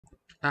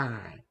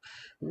Alright,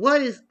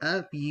 what is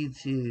up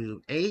YouTube?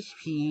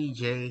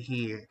 HPJ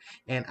here,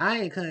 and I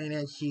am coming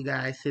at you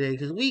guys today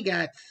because we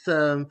got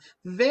some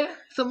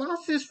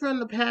monsters from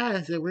the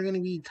past that we're going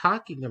to be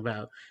talking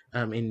about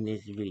in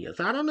this video.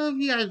 So I don't know if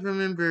you guys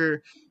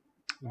remember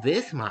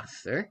this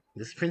monster,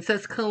 this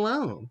Princess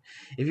Cologne.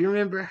 If you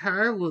remember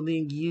her, well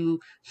then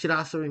you should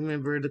also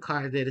remember the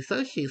card that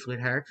associates with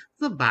her,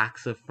 the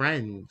Box of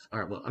Friends.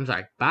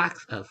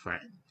 Box of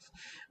Friends.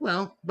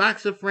 Well,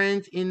 Box of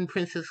Friends in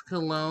Princess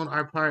Cologne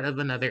are part of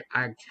another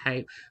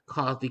archetype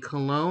called the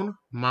Cologne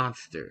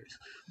Monsters.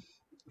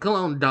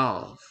 Cologne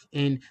Dolls.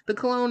 And the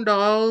Cologne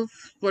Dolls,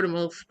 for the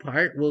most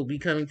part, will be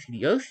coming to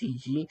the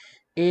OCG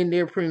in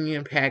their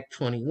premium pack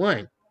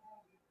 21.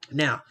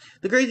 Now,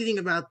 the crazy thing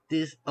about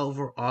this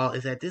overall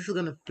is that this is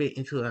going to fit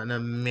into an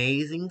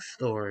amazing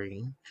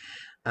story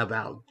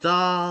about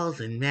dolls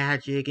and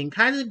magic and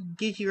kind of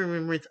gives you a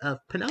remembrance of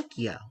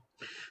Pinocchio.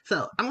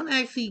 So, I'm going to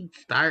actually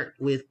start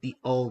with the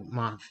old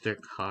monster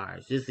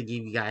cards just to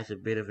give you guys a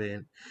bit of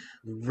a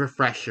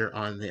refresher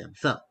on them.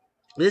 So,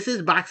 this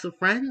is Box of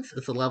Friends.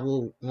 It's a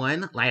level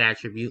 1 light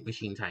attribute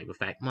machine type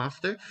effect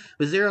monster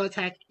with 0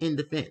 attack and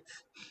defense.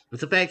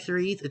 Its effect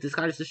reads, if this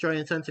card is destroyed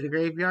and sent to the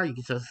graveyard, you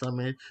can just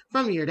summon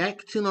from your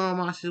deck 2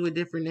 normal monsters with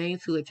different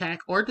names whose attack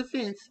or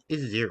defense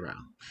is 0.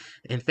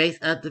 And face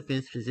up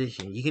defense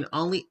position. You can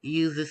only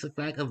use this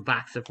effect of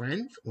Box of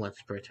Friends once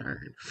per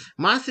turn.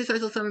 Monsters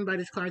also summoned by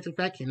this card's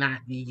effect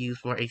cannot be used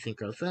for a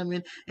synchro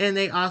summon, and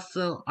they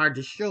also are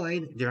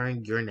destroyed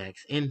during your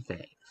next end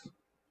phase.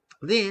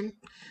 Then,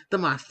 the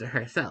monster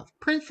herself,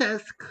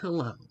 Princess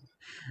Cologne.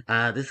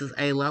 This is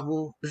a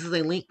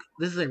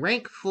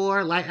rank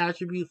 4 light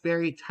attribute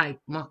fairy type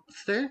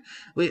monster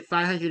with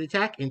 500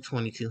 attack and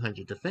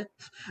 2200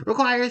 defense.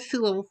 Requires 2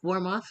 level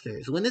 4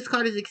 monsters. When this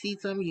card is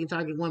exceed summon, you can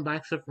target 1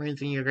 Box of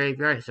Friends in your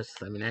graveyard and just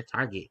summon that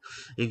target.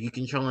 If you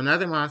control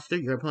another monster,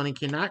 your opponent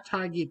cannot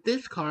target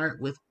this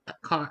card with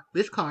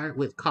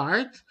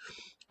cards,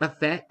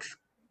 effects,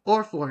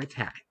 or 4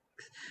 attacks.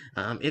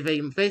 If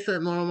a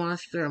face-up normal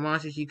monster or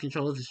monsters you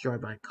control is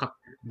destroyed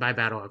by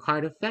battle or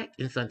card effect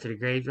and sent to the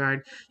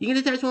graveyard, you can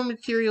attach 1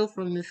 material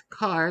from this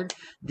card,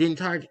 then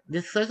target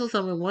this special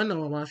summon 1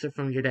 normal monster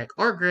from your deck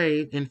or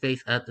grave in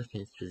face-up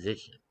defense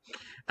position.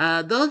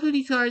 Those were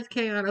the cards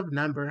came out of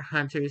Number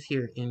Hunters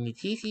here in the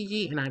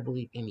TCG and I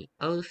believe in the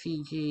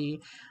OCG.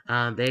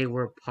 They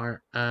were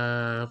part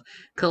of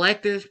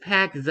Collector's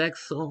Pack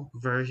Zexal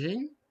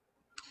version.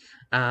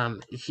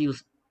 She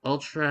was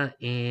Ultra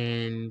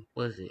in,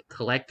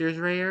 Collector's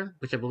Rare,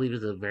 which I believe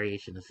is a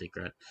variation of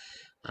Secret.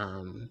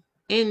 And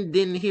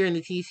then here in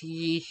the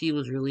TCG, she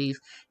was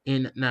released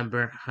in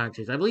Number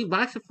Hunters. I believe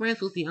Box of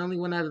Friends was the only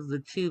one out of the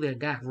 2 that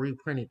got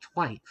reprinted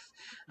twice.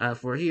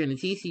 For here in the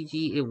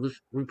TCG, it was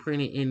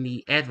reprinted in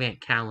the Advent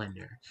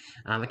Calendar.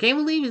 I can't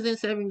believe it's been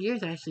 7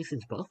 years actually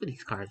since both of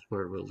these cards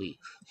were released.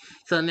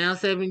 So now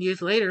 7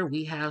 years later,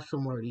 we have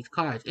some more of these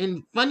cards.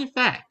 And funny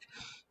fact,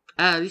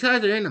 these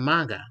cards are in the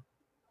manga.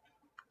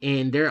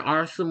 And there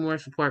are some more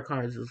support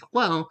cards as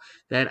well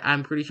that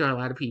I'm pretty sure a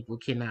lot of people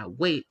cannot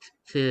wait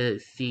to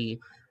see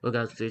what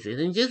goes through this.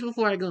 And just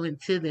before I go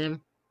into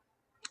them,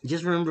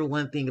 just remember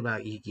one thing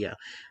about Yu-Gi-Oh!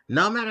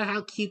 No matter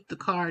how cute the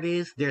card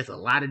is, there's a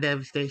lot of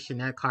devastation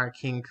that card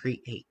can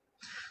create.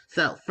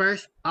 So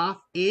first off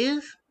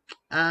is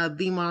the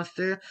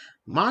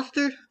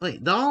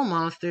doll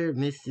monster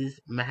Mrs.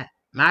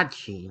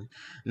 Machin,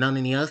 known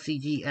in the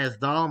LCG as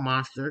Doll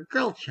Monster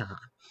Girl-chan.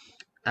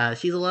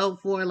 She's a level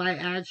 4 light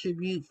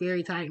attribute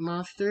fairy type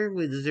monster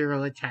with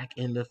 0 attack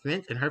and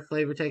defense, and her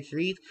flavor text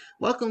reads,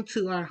 welcome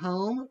to our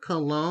home,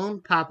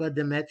 Cologne, Papa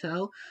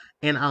Demetto,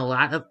 and a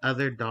lot of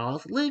other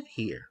dolls live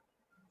here.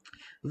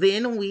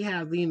 Then we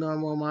have the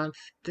normal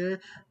monster,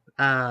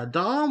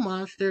 Doll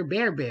Monster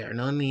Bear,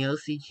 known in the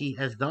OCG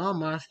as Doll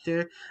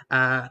Monster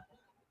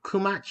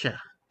Kumachi.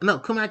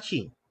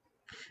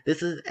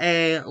 This is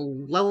a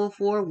level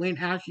 4 wind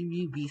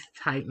attribute beast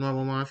type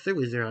normal monster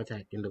with 0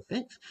 attack and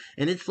defense.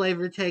 And its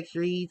flavor text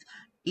reads,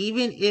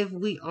 even if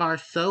we are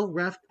so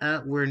roughed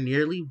up we're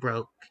nearly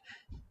broke.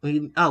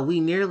 We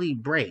nearly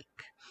break.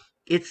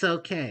 It's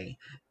okay.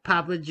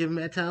 Papa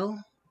Demetto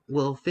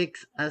will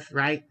fix us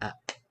right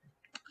up.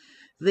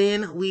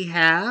 Then we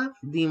have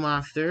the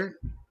monster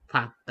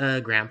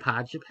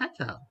Grandpa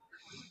Geppetto.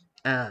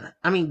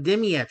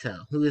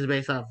 Demetto, who is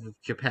based off of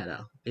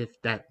Geppetto, if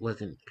that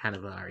wasn't kind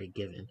of already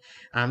given.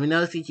 In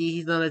OCG,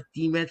 he's known as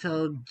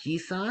Demetto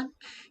G-san.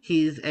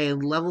 He's a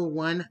level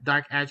 1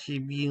 dark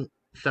attribute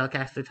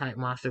spellcaster type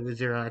monster with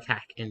 0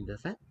 attack and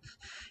defense.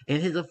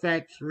 And his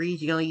effects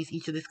read, you can only use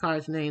each of this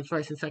card's names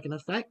first and second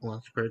effect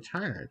once per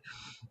turn.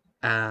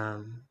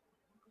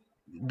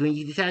 When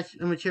you detach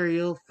a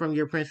material from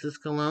your Princess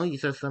Cologne, you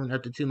start summon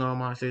up to 2 normal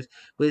monsters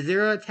with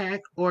 0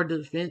 attack or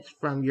defense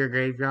from your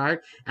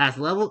graveyard as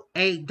level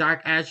 8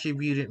 dark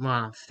attributed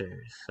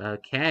monsters.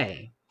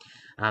 Okay.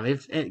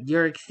 If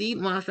your Exceed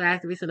monster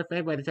activates an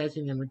effect by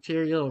detaching a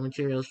material or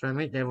materials from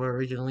it that were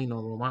originally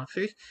normal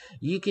monsters,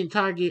 you can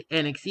target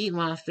an Exceed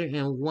monster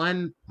and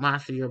one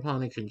monster your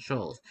opponent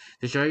controls.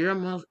 Destroy your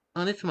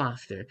opponent's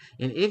monster,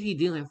 and if you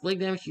do,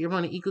 inflict damage to your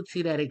opponent equal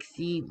to that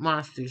Exceed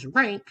monster's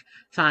rank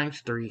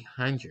times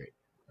 300.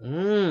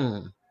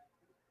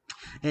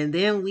 And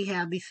then we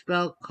have the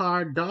spell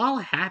card Doll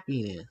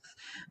Happiness.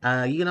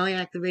 You can only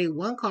activate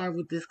one card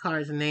with this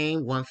card's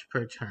name once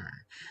per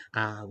turn.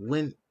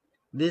 When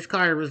this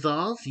card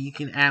resolves, you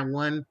can add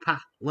one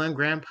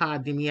Grandpa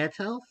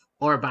Demetto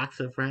or a box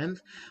of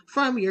friends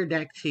from your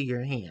deck to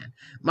your hand.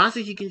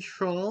 Monsters you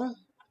control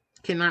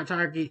cannot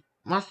target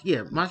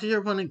monsters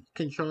your opponent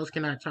controls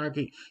cannot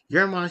target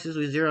your monsters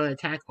with 0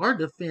 attack or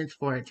defense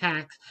for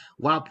attacks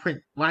while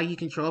you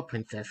control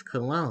Princess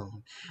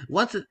Cologne.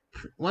 Once a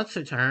once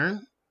a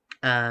turn,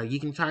 you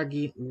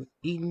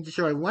can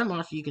destroy one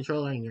monster you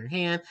control in your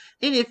hand,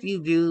 and if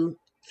you do,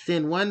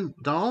 send one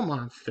doll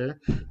monster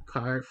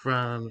card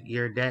from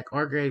your deck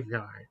or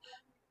graveyard.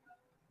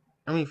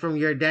 From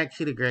your deck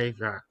to the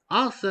graveyard.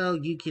 Also,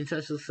 you can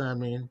special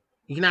summon.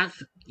 You cannot.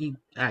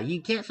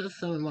 You can't special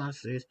summon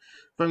monsters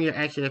from your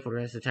extra deck for the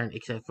rest of the turn,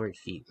 except for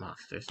Exceed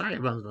monsters. Sorry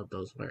about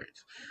those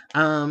words.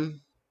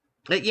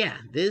 But yeah,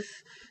 this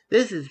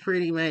is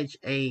pretty much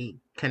a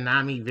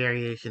Konami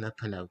variation of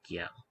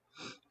Pinocchio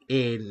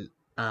in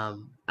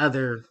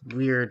other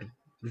weird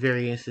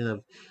variation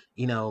of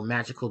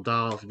magical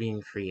dolls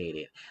being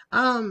created.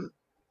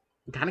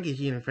 Kind of gives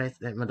you an impression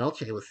that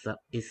Madolche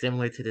is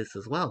similar to this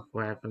as well.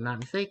 Where, if I'm not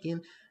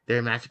mistaken,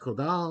 they're magical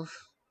dolls.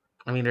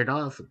 They're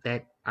dolls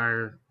that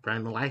are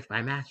brought to life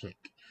by magic.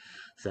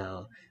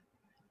 So,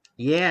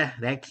 yeah,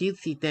 that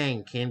cutesy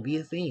thing can be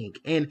a thing.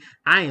 And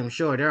I am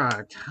sure there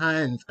are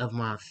tons of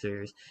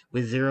monsters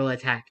with 0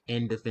 attack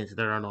and defense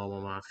that are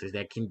normal monsters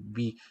that can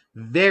be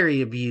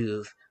very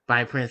abused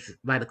by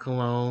the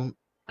Cologne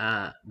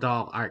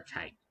doll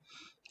archetype.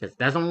 That's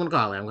what I'm going to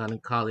call it. I'm going to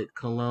call it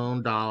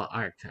Cologne doll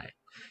archetype.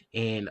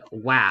 And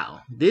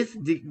wow, this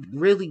did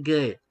really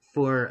good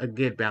for a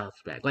good bounce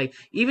back. Like,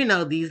 even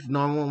though these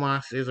normal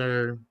monsters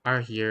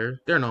are here,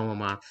 they're normal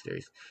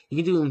monsters. You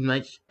can do as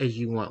much as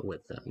you want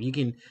with them. You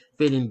can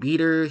fit in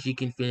beaters, you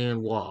can fit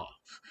in walls.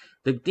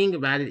 The thing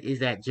about it is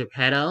that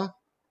Geppetto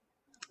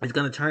is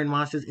going to turn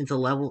monsters into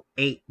level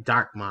 8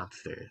 dark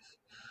monsters.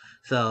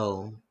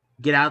 So,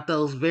 get out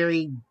those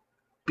very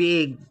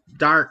big,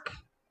 dark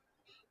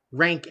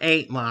rank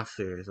 8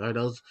 monsters, or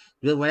those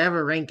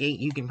whatever rank 8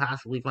 you can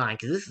possibly find,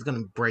 because this is going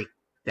to break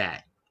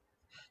that.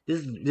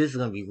 This is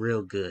going to be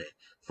real good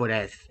for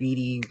that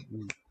speedy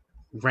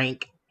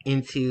rank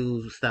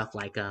into stuff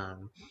like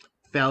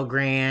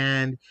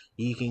Felgrand.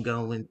 You can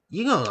go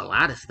a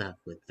lot of stuff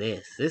with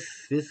this. This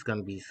is going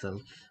to be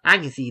I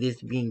can see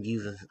this being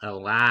used in a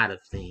lot of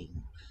things.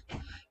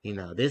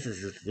 This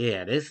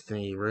is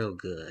going to be real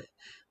good.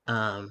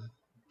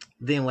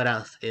 Then what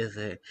else is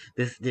it?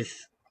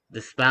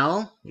 The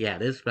spell,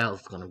 this spell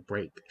is gonna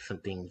break some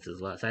things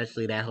as well.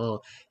 Especially that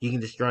whole you can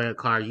destroy a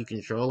card you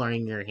control or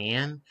in your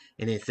hand,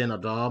 and then send a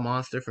doll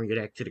monster from your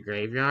deck to the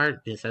graveyard.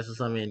 Then special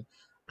summon,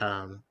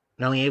 not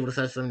only able to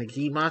special summon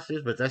Exceed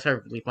monsters, but that's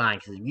perfectly fine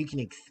because you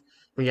can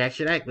from your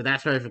extra deck. But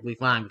that's perfectly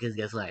fine because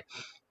guess what?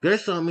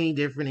 There's so many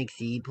different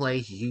Exceed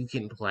plays you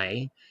can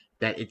play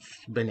that it's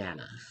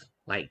bananas.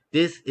 Like,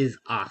 this is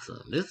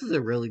awesome. This is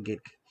a really good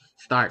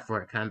start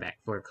for a comeback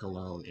for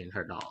Cologne and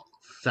her dolls.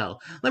 So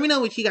let me know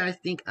what you guys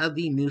think of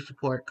the new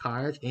support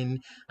cards,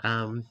 and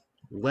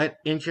what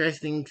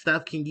interesting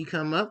stuff can you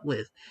come up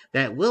with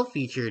that will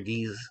feature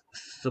these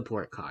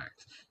support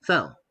cards.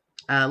 So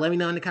let me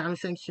know in the comment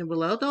section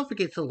below. Don't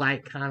forget to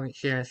like, comment,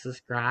 share, and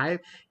subscribe,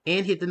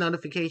 and hit the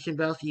notification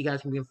bell so you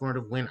guys can be informed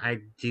of when I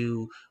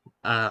do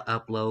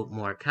upload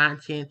more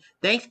content.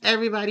 Thanks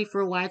everybody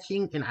for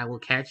watching, and I will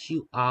catch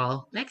you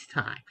all next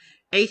time.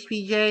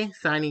 HPJ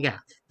signing out.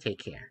 Take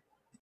care.